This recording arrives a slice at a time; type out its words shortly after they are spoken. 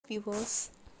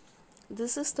viewers,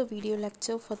 this is the video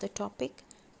lecture for the topic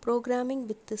Programming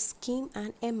with the Scheme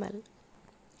and ML.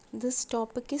 This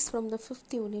topic is from the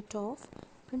 5th unit of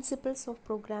Principles of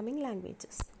Programming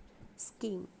Languages.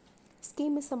 Scheme.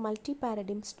 Scheme is a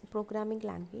multi-paradigm programming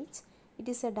language. It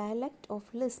is a dialect of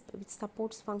Lisp which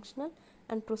supports functional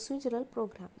and procedural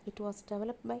programming. It was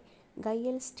developed by Guy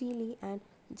L. Steele and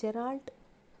Gerald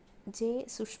J.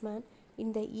 Sussman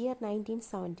in the year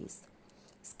 1970s.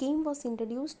 Scheme was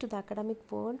introduced to the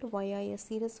academic world via a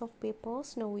series of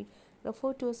papers now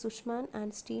referred to as Sussman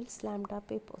and Steele's Lambda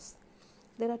papers.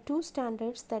 There are two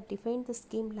standards that define the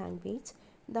scheme language,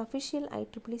 the official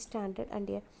IEEE standard and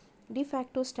a de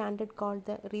facto standard called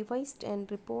the Revised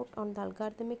and Report on the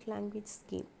Algorithmic Language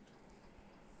Scheme.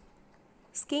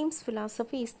 Scheme's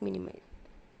philosophy is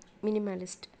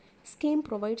minimalist. Scheme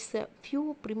provides a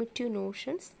few primitive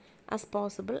notions as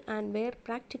possible and where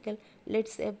practical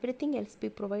lets everything else be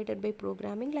provided by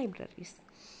programming libraries.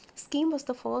 Scheme was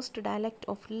the first dialect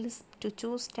of Lisp to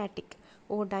choose static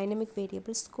over dynamic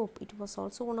variable scope. It was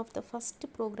also one of the first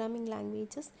programming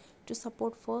languages to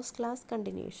support first-class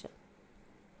continuation.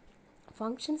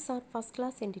 Functions are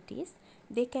first-class entities.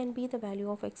 They can be the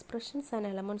value of expressions and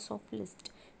elements of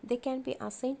list. They can be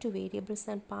assigned to variables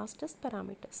and passed as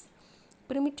parameters.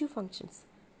 Primitive functions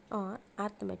are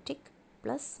arithmetic,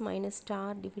 plus, minus,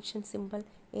 star, division symbol,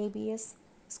 ABS,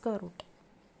 square root.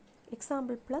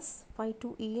 Example, plus 5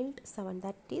 to yield 7,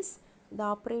 that is the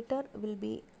operator will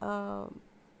be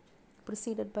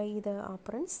preceded by the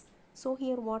operands. So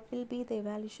here what will be the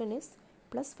evaluation is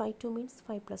plus 5 2 means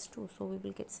 5 plus 2, so we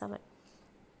will get 7.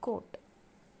 Quote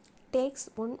takes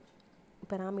one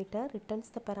parameter, returns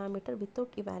the parameter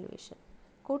without evaluation.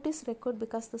 Quote is required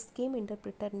because the scheme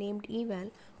interpreter named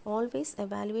eval always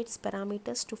evaluates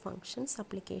parameters to functions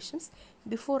applications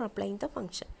before applying the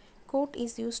function. Quote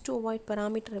is used to avoid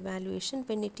parameter evaluation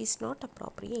when it is not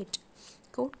appropriate.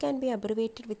 Quote can be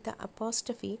abbreviated with the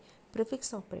apostrophe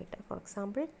prefix operator. For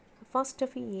example,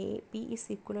 apostrophe a b is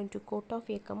equivalent to quote of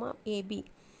a comma ab.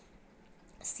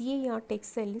 CAR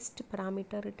takes a list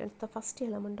parameter, returns the first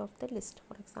element of the list.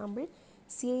 For example,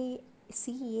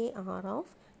 CAR of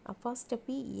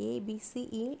apostrophe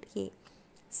ABC yield A.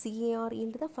 CAR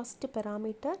yield the first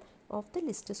parameter of the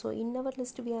list. So in our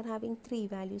list we are having 3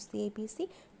 values ABC,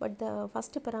 but the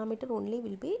first parameter only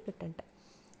will be returned.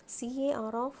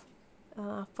 CAR of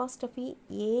apostrophe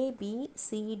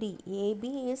ABCD.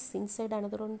 AB is inside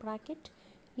another one bracket,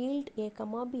 yield A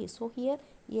comma B. So here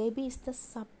AB is the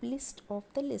sublist of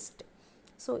the list.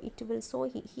 So it will, so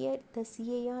here the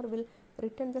CAR will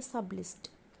return the sublist,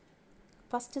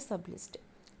 first sublist.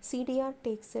 CDR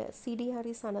takes a, CDR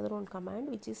is another one command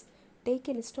which is take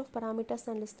a list of parameters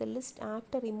and list the list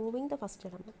after removing the first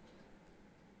element.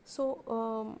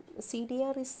 So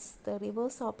CDR is the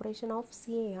reverse operation of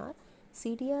CAR.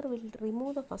 CDR will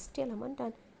remove the first element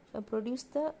and produce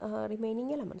the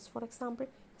remaining elements. For example,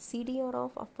 CDR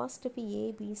of apostrophe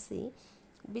ABC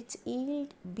which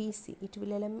yield BC, it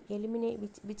will eliminate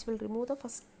which will remove the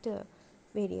first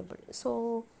variable.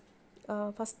 So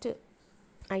first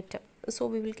item, so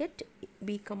we will get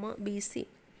B comma BC.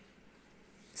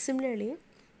 Similarly,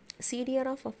 CDR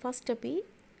of apostrophe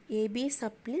AB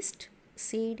sublist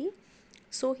CD.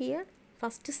 So here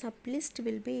first sublist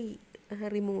will be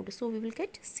removed, so we will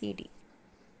get CD.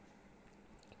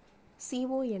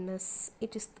 CONS,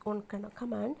 it is one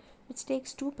command which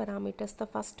takes two parameters, the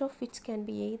first of which can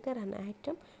be either an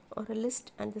item or a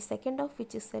list and the second of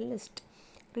which is a list.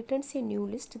 Returns a new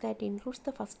list that includes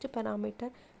the first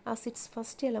parameter as its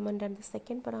first element and the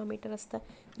second parameter as the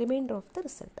remainder of the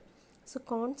result. So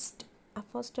const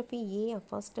apostrophe A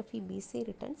apostrophe BC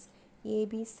returns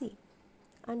ABC,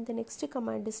 and the next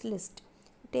command is list.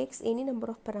 It takes any number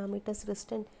of parameters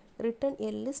return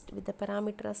a list with the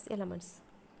parameter as elements.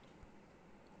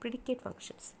 Predicate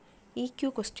functions.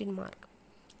 EQ question mark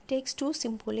takes two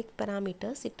symbolic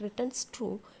parameters. It returns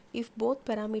true if both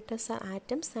parameters are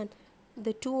atoms and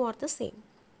the two are the same.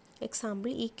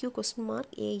 Example, EQ question mark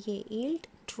AA yield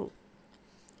true.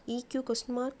 EQ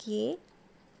question mark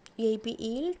AB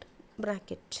yield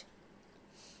bracket.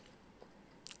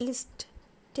 List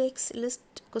takes list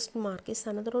question mark is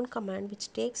another one command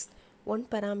which takes one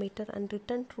parameter and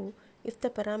return true if the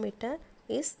parameter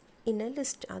is in a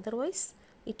list, otherwise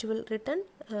it will return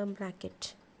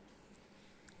bracket.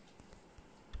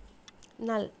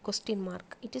 Null question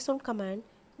mark, it is one command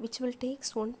which will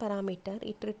takes one parameter.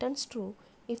 It returns true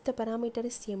if the parameter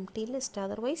is empty list,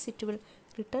 otherwise it will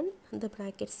return the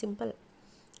bracket symbol.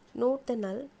 Note the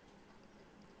null.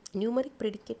 Numeric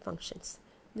predicate functions.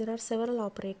 There are several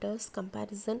operators,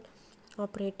 comparison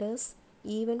operators,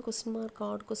 even question mark,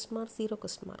 odd question mark, zero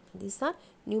question mark. These are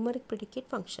numeric predicate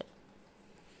function.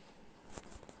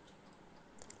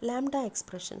 Lambda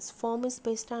expressions. Form is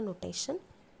based on notation.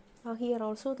 Here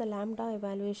also the lambda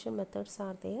evaluation methods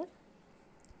are there.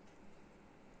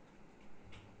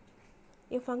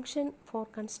 A function for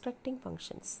constructing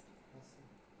functions.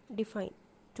 Define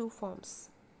two forms.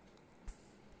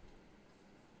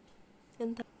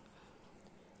 And the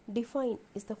define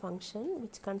is the function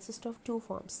which consists of two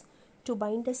forms to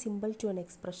bind a symbol to an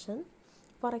expression.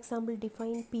 For example,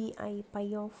 define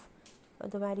pi of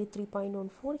the value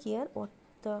 3.14. Here what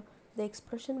the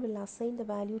expression will assign the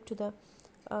value to the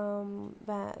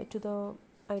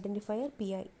identifier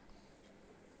pi.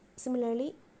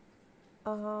 Similarly,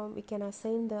 we can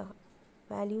assign the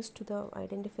values to the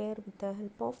identifier with the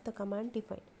help of the command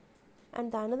define.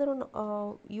 And the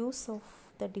another use of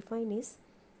the define is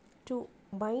to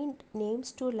bind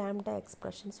names to lambda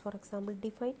expressions. For example,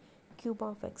 define cube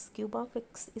of x. Cube of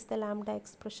x is the lambda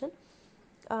expression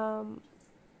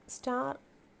star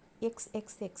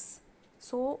xxx.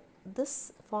 So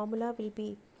this formula will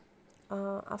be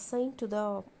assigned to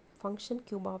the function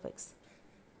cube of x.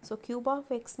 So cube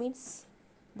of x means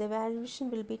the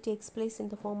evaluation will be takes place in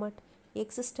the format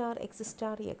x star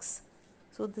x.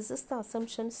 So this is the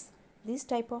assumptions. These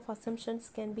type of assumptions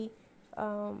can be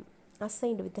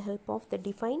assigned with the help of the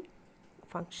define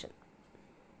function.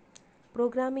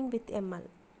 Programming with ML.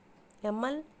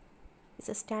 ML is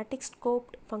a static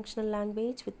scoped functional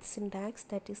language with syntax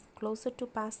that is closer to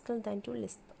Pascal than to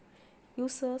Lisp.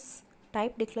 Uses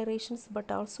type declarations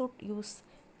but also use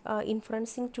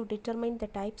inferencing to determine the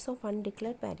types of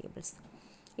undeclared variables.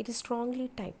 It is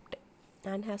strongly typed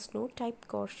and has no type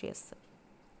cautious.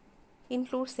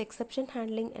 Includes exception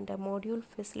handling and a module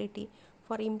facility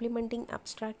for implementing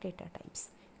abstract data types.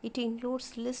 It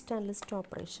includes list and list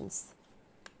operations.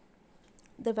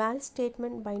 The val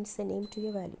statement binds a name to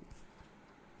a value.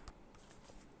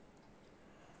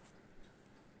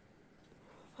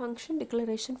 Function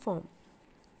declaration form.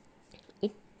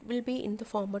 It will be in the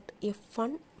format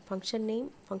f1 function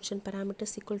name function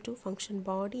parameters equal to function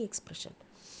body expression.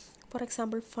 For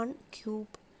example, fun cube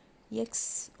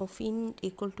x of int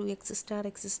equal to x star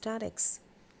x.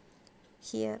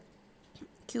 Here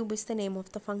cube is the name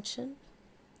of the function,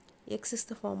 x is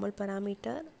the formal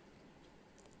parameter,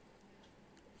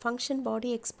 function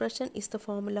body expression is the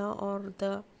formula or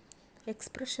the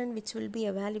expression which will be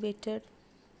evaluated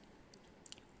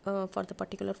for the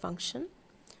particular function.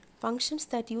 Functions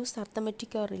that use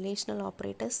arithmetic or relational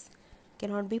operators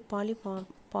cannot be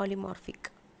polymorphic.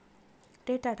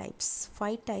 Data types.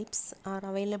 5 types are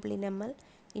available in ML: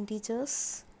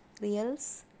 integers,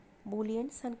 reals,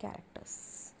 booleans and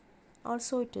characters.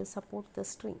 Also it supports the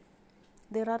string.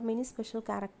 There are many special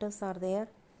characters are there: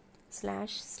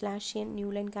 slash, slash n,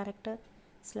 new line character,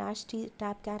 slash t,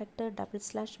 tab character, double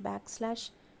slash, backslash,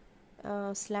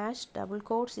 slash, double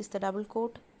quotes is the double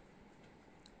quote,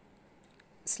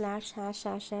 slash, hash,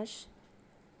 hash, hash.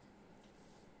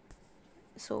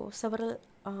 So several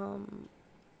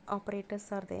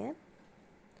operators are there.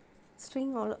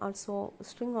 String also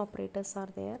string operators are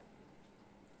there.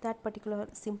 That particular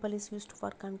symbol is used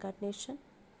for concatenation.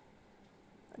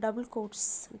 Double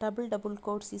quotes, double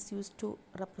quotes is used to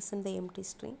represent the empty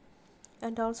string.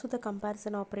 And also the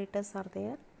comparison operators are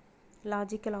there.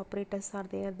 Logical operators are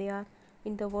there. They are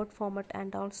in the word format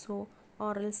and also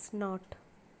or else not.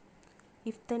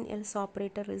 If then else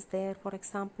operator is there. For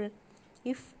example,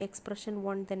 if expression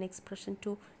 1 then expression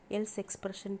 2, else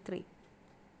expression 3.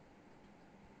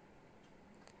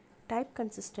 Type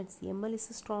consistency. ML is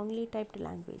a strongly typed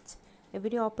language.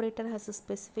 Every operator has a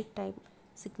specific type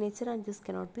signature and this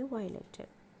cannot be violated.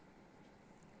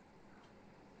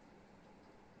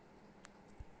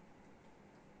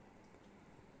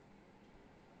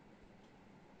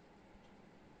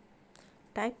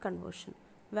 Type conversion.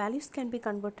 Values can be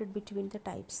converted between the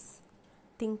types.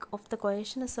 Think of the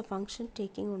cohesion as a function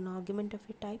taking an argument of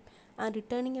a type and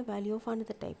returning a value of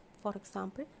another type. For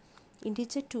example,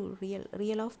 integer to real.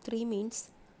 Real of 3 means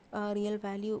real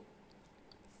value,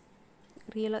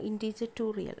 real integer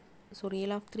to real. So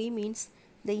real of 3 means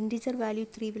the integer value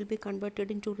 3 will be converted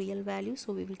into real value,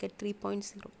 so we will get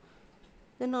 3.0.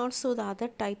 Then also the other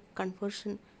type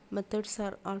conversion methods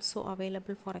are also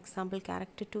available. For example,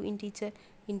 character to integer,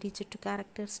 integer to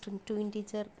character, string to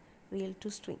integer, real to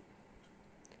string.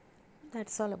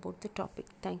 That's all about the topic.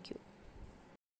 Thank you.